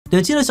你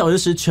还记得小学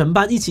时全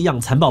班一起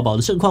养蚕宝宝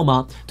的盛况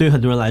吗？对于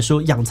很多人来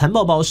说，养蚕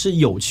宝宝是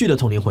有趣的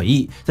童年回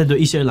忆，但对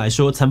一些人来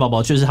说，蚕宝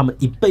宝却是他们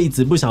一辈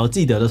子不想要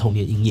记得的童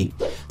年阴影。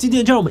今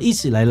天就让我们一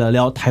起来聊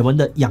聊台湾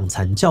的养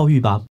蚕教育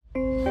吧。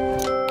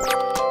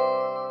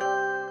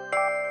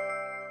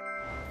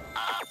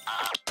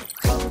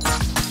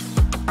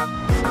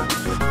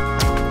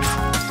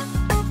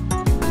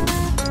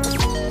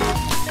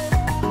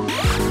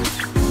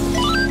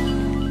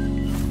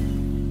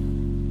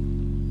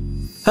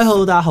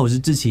Hello， 大家好，我是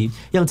志祺。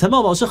养蚕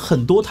宝宝是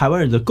很多台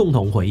湾人的共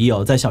同回忆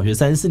哦。在小学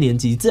3、4年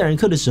级自然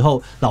课的时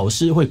候，老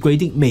师会规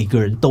定每个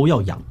人都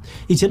要养。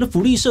以前的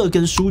福利社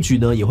跟书局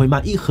呢，也会卖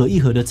一盒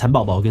一盒的蚕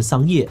宝宝跟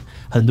桑叶。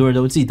很多人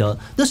都记得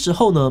那时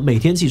候呢，每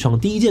天起床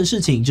第一件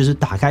事情就是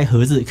打开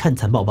盒子看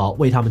蚕宝宝，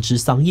喂他们吃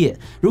桑叶。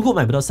如果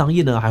买不到桑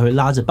叶呢，还会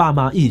拉着爸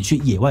妈一起去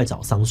野外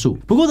找桑树。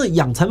不过呢，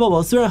养蚕宝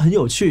宝虽然很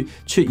有趣，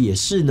却也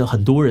是呢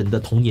很多人的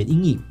童年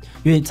阴影，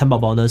因为蚕宝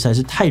宝呢实在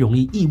是太容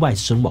易意外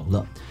身亡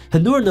了。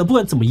很多人呢，不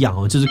管怎么养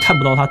哦，就是看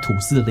不到它吐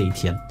丝的那一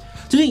天。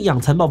究竟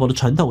养蚕宝宝的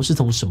传统是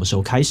从什么时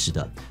候开始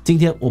的？今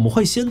天我们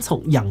会先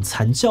从养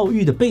蚕教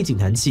育的背景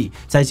谈起，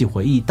再一起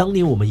回忆当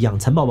年我们养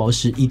蚕宝宝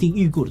时一定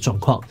遇过的状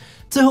况。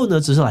最后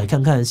呢，只是来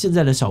看看现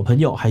在的小朋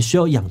友还需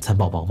要养蚕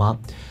宝宝吗？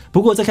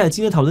不过在开始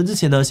今天讨论之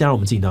前呢，先让我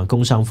们进一段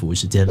工商服务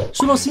时间。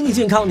说到心理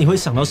健康，你会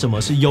想到什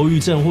么是忧郁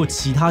症或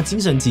其他精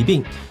神疾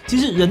病？其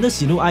实人的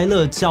喜怒哀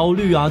乐、焦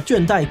虑啊、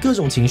倦怠各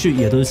种情绪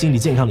也都是心理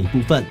健康的一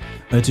部分。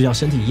而就像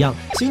身体一样，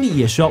心理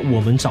也需要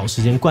我们找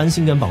时间关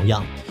心跟保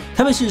养。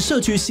台北市社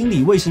区心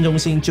理卫生中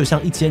心就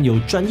像一间由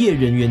专业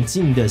人员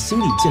经营的心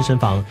理健身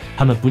房，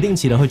他们不定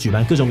期的会举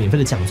办各种免费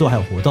的讲座还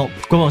有活动，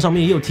官网上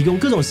面也有提供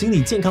各种心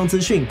理健康资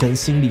讯跟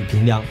心理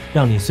评量，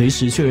让你随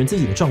时确认自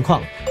己的状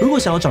况。如果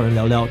想要找人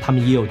聊聊，他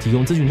们也有提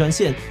供咨询专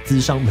线、咨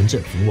商门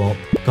诊服务哦。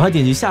赶快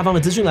点击下方的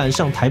资讯栏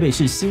上台北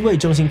市心卫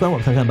中心官网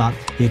看看吧，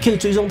也可以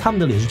追踪他们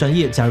的脸书专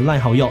页，加入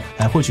LINE 好友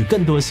来获取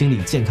更多心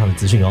理健康的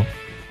资讯哦。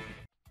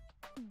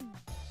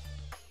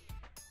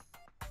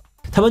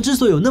台湾之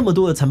所以有那么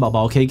多的蚕宝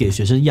宝可以给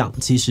学生养，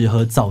其实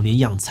和早年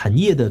养蚕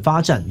业的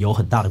发展有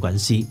很大的关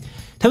系。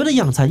台湾的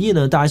养蚕业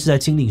呢，大概是在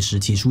清领时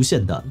期出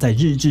现的，在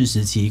日治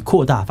时期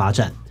扩大发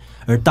展。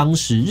而当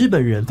时日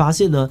本人发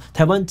现呢，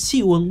台湾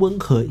气温温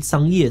和，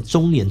桑叶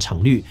终年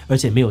常绿，而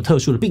且没有特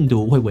殊的病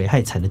毒会危害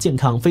蚕的健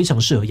康，非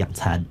常适合养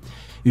蚕。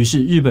于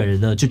是日本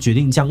人呢就决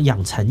定将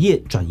养蚕业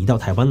转移到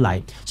台湾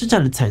来，生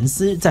产的蚕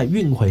丝再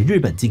运回日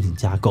本进行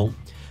加工。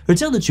而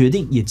这样的决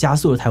定也加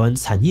速了台湾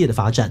蚕业的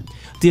发展。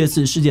第二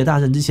次世界大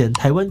战之前，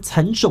台湾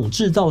蚕种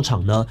制造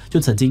厂呢就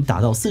曾经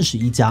达到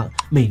41家，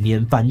每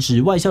年繁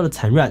殖外销的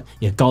蚕卵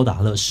也高达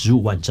了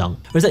15万张。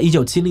而在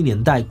1970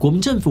年代，国民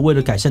政府为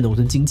了改善农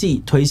村经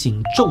济，推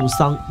行种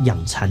桑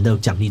养蚕的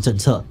奖励政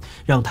策，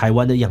让台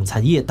湾的养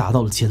蚕业达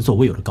到了前所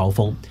未有的高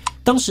峰。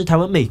当时台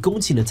湾每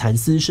公顷的蚕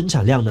丝生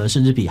产量呢，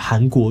甚至比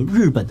韩国、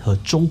日本和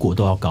中国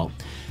都要高。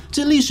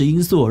这历史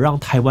因素让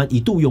台湾一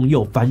度拥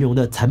有繁荣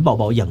的蚕宝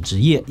宝养殖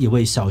业，也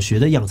为小学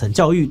的养蚕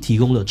教育提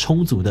供了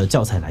充足的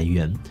教材来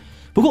源。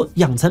不过，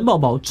养蚕宝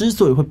宝之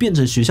所以会变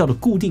成学校的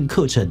固定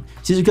课程，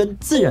其实跟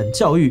自然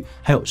教育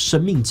还有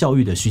生命教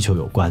育的需求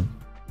有关。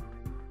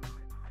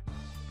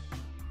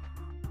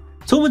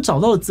从我们找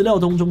到的资料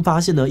当中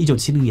发现呢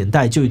，1970年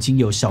代就已经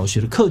有小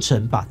学的课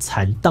程把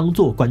蚕当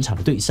作观察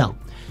的对象，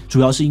主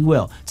要是因为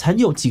蚕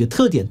有几个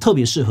特点特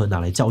别适合拿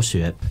来教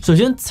学。首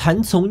先，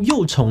蚕从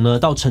幼虫呢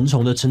到成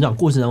虫的成长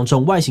过程当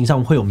中，外形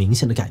上会有明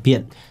显的改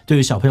变，对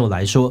于小朋友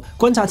来说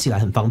观察起来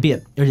很方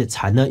便。而且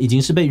蚕呢已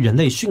经是被人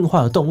类驯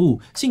化的动物，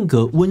性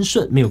格温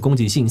顺，没有攻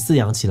击性，饲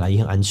养起来也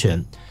很安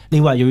全。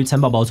另外，由于蚕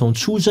宝宝从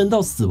出生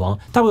到死亡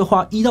大概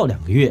花1到2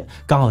个月，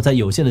刚好在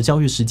有限的教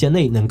育时间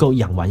内能够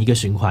养完一个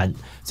循环，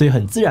所以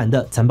很自然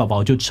的蚕宝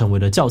宝就成为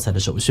了教材的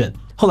首选。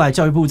后来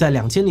教育部在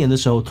2000年的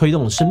时候推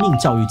动了生命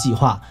教育计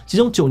划，其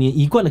中9年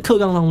一贯的课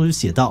纲当中就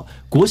写到，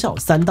国小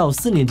3到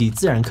4年级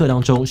自然课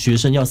当中，学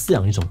生要饲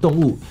养一种动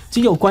物，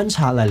经由观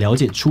察来了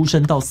解出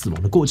生到死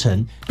亡的过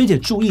程，并且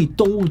注意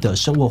动物的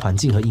生活环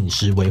境和饮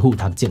食，维护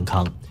它的健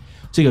康。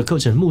这个课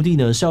程的目的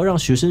呢，是要让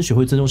学生学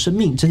会尊重生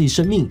命、珍惜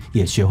生命，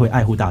也学会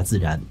爱护大自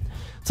然。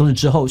从此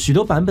之后，许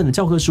多版本的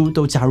教科书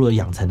都加入了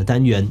养蚕的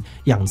单元，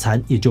养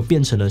蚕也就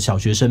变成了小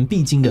学生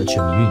必经的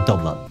全民运动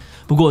了。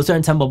不过，虽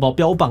然蚕宝宝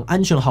标榜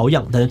安全好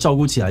养，但是照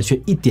顾起来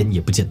却一点也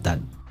不简单。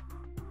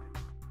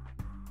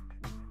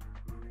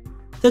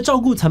在照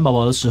顾蚕宝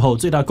宝的时候，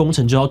最大工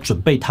程就要准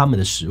备他们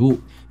的食物，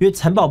因为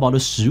蚕宝宝的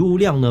食物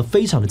量呢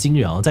非常的惊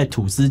人啊，在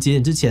吐丝结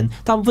茧之前，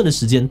大部分的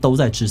时间都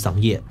在吃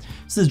桑叶。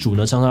饲主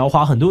呢常常要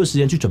花很多的时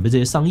间去准备这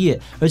些桑叶，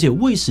而且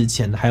喂食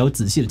前还要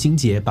仔细的清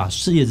洁，把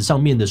叶子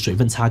上面的水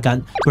分擦干，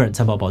不然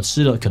蚕宝宝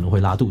吃了可能会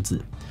拉肚子。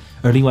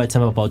而另外，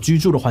蚕宝宝居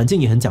住的环境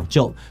也很讲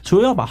究，除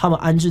了要把它们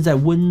安置在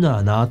温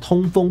暖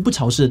通风不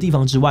潮湿的地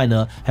方之外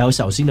呢，还要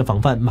小心的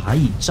防范蚂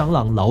蚁、蟑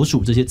螂、老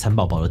鼠这些蚕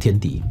宝宝的天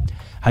敌。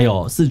还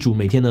有饲主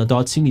每天呢都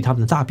要清理它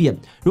们的大便，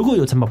如果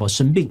有蚕宝宝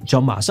生病，就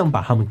要马上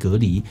把它们隔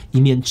离，以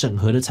免整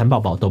盒的蚕宝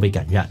宝都被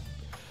感染。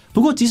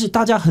不过，即使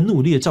大家很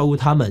努力的照顾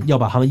它们，要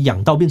把它们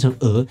养到变成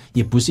蛾，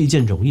也不是一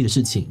件容易的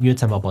事情，因为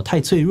蚕宝宝太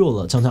脆弱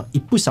了，常常一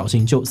不小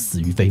心就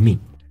死于非命。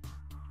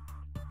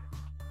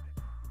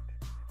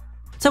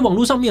在网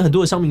络上面，很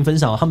多的乡民分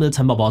享他们的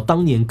蚕宝宝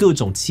当年各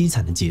种凄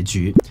惨的结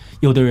局。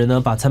有的人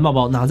呢，把蚕宝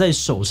宝拿在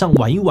手上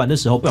玩一玩的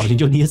时候，不小心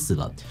就捏死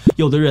了；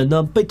有的人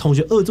呢，被同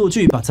学恶作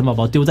剧把蚕宝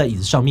宝丢在椅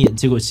子上面，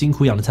结果辛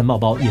苦养的蚕宝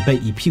宝也被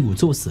一屁股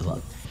坐死了。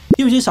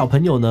也有些小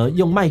朋友呢，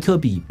用麦克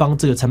笔帮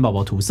这个蚕宝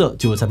宝涂色，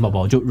结果蚕宝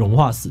宝就融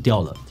化死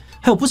掉了。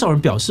还有不少人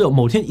表示，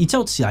某天一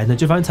觉起来呢，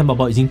就发现蚕宝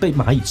宝已经被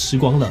蚂蚁吃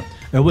光了。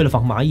而为了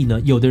防蚂蚁呢，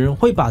有的人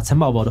会把蚕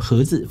宝宝的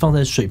盒子放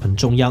在水盆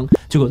中央，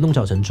结果弄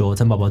巧成拙，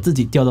蚕宝宝自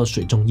己掉到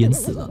水中淹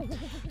死了。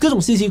各种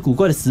稀奇古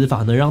怪的死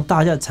法呢，让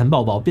大家的蚕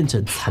宝宝变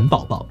成蚕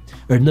宝宝，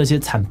而那些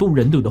惨不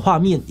忍睹的画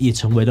面，也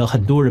成为了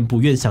很多人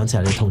不愿想起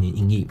来的童年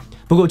阴影。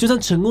不过，就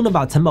算成功的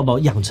把蚕宝宝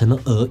养成了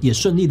蛾，也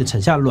顺利的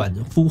产下卵，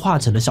孵化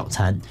成了小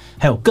蚕，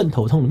还有更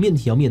头痛的命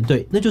题要面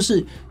对，那就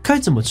是该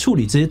怎么处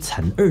理这些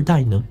蚕二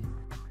代呢？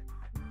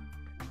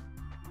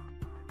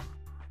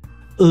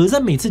蛾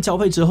在每次交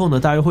配之后呢，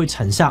大约会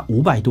产下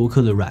500多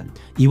颗的卵。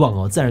以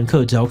往自然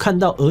课只要看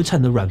到蛾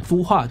产的卵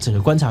孵化，整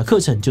个观察课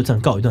程就这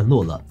样告一段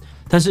落了。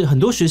但是很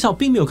多学校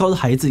并没有告诉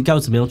孩子该要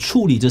怎么样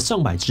处理这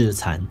上百只的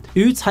蚕。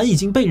由于蚕已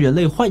经被人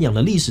类豢养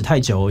的历史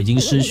太久，已经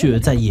失去了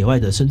在野外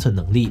的生存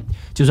能力，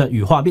就算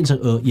羽化变成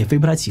蛾也飞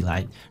不太起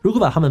来。如果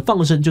把它们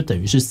放生，就等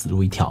于是死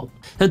路一条。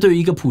但对于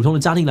一个普通的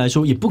家庭来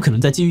说，也不可能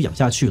再继续养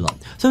下去了。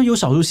虽然有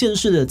少数县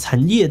市的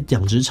蚕业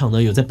养殖场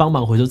呢有在帮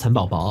忙回收蚕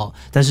宝宝，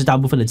但是大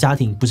部分的家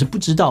庭不是不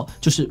知道，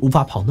就是无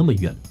法跑那么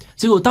远。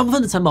结果大部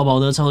分的蚕宝宝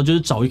呢，常常就是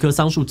找一棵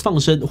桑树放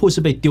生，或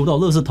是被丢到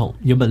垃圾桶。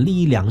原本利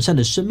益良善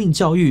的生命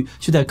教育，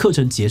却在课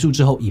程结束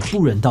之后以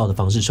不人道的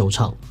方式收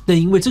场。那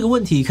因为这个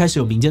问题，开始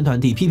有民间团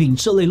体批评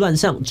这类乱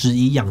象，质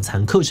疑养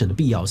蚕课程的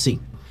必要性。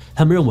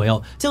他们认为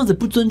这样子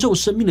不尊重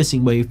生命的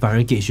行为，反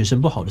而给学生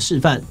不好的示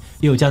范。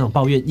也有家长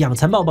抱怨，养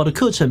蚕宝宝的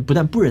课程不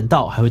但不人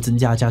道，还会增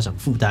加家长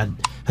负担。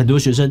很多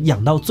学生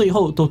养到最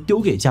后都丢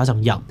给家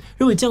长养，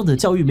认为这样的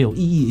教育没有意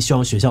义，希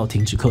望学校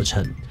停止课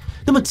程。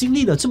那么经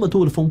历了这么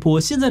多的风波，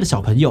现在的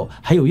小朋友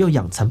还有要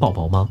养蚕宝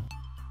宝吗？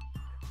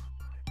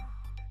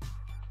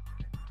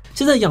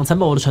现在养蚕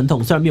宝宝的传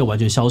统虽然没有完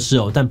全消失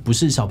但不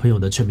是小朋友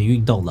的全民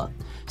运动了。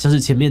像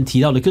是前面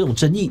提到的各种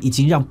争议，已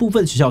经让部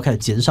分学校开始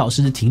减少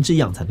甚至停止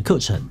养蚕的课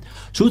程。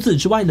除此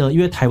之外呢，因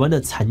为台湾的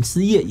蚕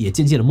丝业也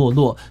渐渐的没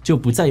落，就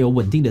不再有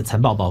稳定的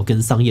蚕宝宝跟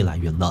桑叶来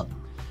源了。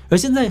而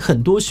现在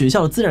很多学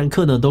校的自然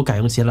课呢，都改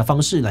用其他的方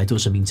式来做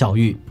生命教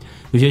育。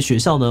有些学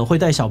校呢，会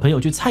带小朋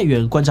友去菜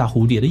园观察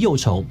蝴蝶的幼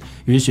虫；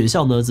有些学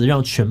校呢，则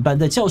让全班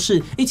在教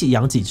室一起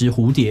养几只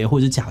蝴蝶或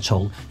者甲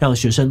虫，让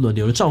学生轮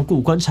流的照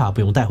顾观察，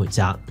不用带回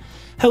家。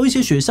还有一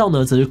些学校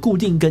呢，则是固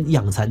定跟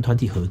养蚕团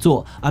体合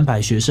作，安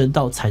排学生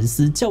到蚕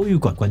丝教育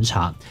馆观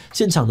察，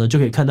现场呢就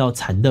可以看到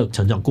蚕的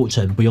成长过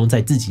程，不用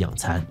再自己养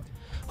蚕。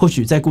或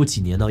许再过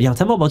几年呢，养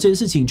蚕宝宝这件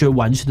事情就会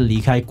完全的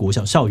离开国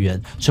小校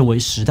园，成为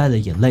时代的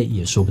眼泪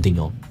也说不定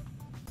哦。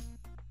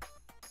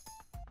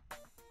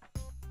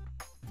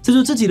在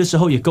做这集的时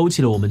候，也勾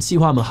起了我们企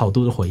划们好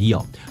多的回忆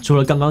哦。除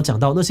了刚刚讲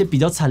到那些比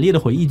较惨烈的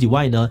回忆以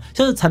外呢，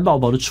像是蚕宝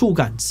宝的触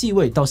感、气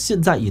味，到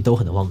现在也都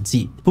很难忘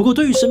记。不过，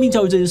对于生命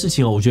教育这件事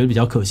情我觉得比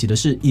较可惜的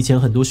是，以前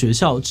很多学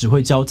校只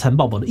会教蚕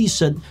宝宝的一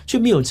生，却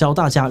没有教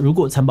大家，如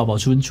果蚕宝宝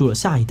生出了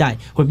下一代，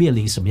会面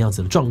临什么样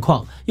子的状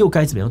况，又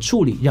该怎么样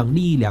处理，让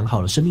利益良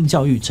好的生命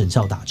教育成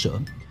效打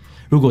折。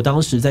如果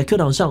当时在课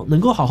堂上能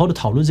够好好的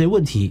讨论这些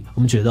问题，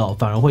我们觉得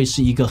反而会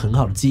是一个很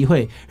好的机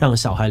会，让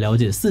小孩了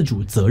解饲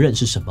主责任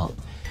是什么。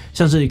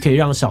像是可以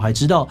让小孩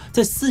知道，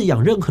在饲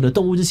养任何的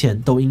动物之前，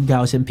都应该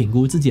要先评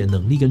估自己的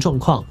能力跟状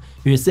况，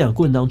因为饲养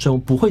过程当中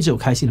不会只有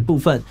开心的部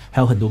分，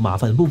还有很多麻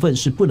烦的部分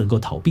是不能够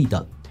逃避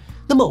的。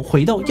那么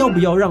回到要不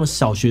要让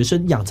小学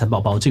生养蚕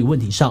宝宝这个问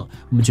题上，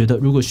我们觉得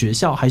如果学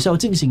校还是要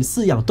进行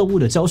饲养动物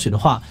的教学的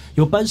话，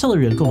由班上的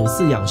人共同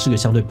饲养是个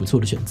相对不错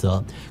的选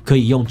择，可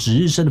以用值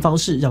日生的方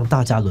式让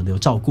大家轮流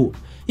照顾。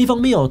一方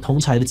面有同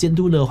侪的监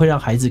督呢，会让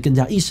孩子更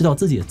加意识到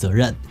自己的责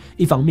任；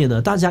一方面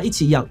呢，大家一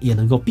起养也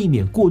能够避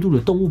免过度的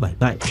动物买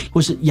卖，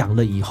或是养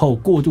了以后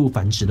过度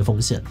繁殖的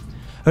风险。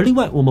而另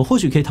外，我们或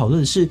许可以讨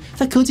论的是，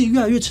在科技越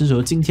来越成熟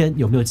的今天，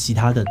有没有其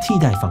他的替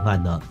代方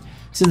案呢？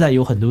现在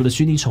有很多的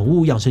虚拟宠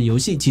物养成游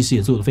戏，其实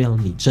也做得非常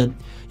的拟真。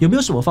有没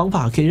有什么方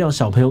法可以让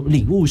小朋友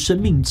领悟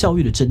生命教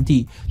育的真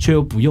谛，却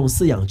又不用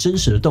饲养真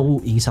实的动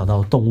物，影响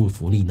到动物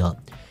福利呢？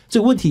这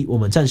个问题我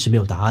们暂时没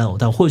有答案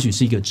但或许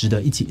是一个值得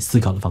一起思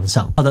考的方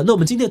向。好的，那我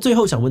们今天最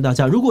后想问大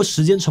家，如果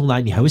时间重来，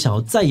你还会想要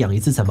再养一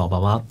次蚕宝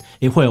宝吗？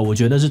会，我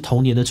觉得那是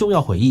童年的重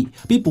要回忆。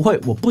B 不会，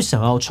我不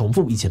想要重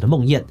复以前的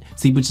梦魇。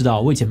C 不知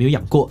道，我以前没有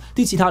养过。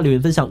D 其他留言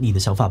分享你的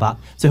想法吧。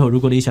最后，如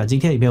果你喜欢今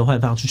天的影片，欢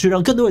迎分享出去，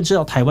让更多人知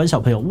道台湾小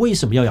朋友为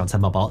什么要养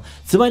蚕宝宝。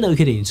此外呢，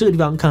可以点这个地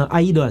方看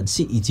看IE浏览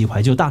器以及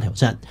怀旧大挑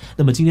战。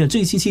那么今天的这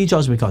一期就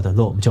到这边告一段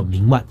落，我们就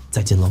明晚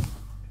再见喽。